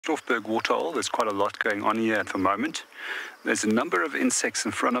Storfberg waterhole. There's quite a lot going on here at the moment. There's a number of insects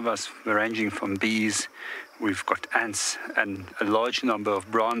in front of us, ranging from bees, we've got ants, and a large number of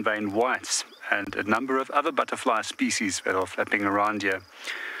brown-veined whites, and a number of other butterfly species that are flapping around here.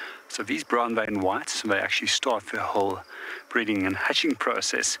 So these brown-veined whites, they actually start their whole breeding and hatching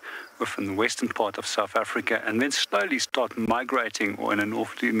process within the western part of South Africa, and then slowly start migrating or in a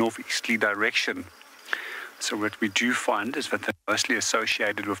northeasterly direction. So what we do find is that they're mostly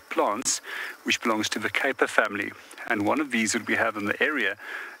associated with plants, which belongs to the caper family. And one of these that we have in the area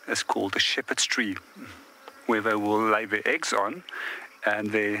is called the shepherd's tree, where they will lay their eggs on, and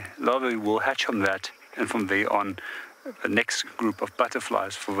their larvae will hatch on that. And from there on, the next group of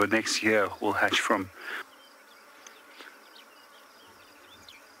butterflies for the next year will hatch from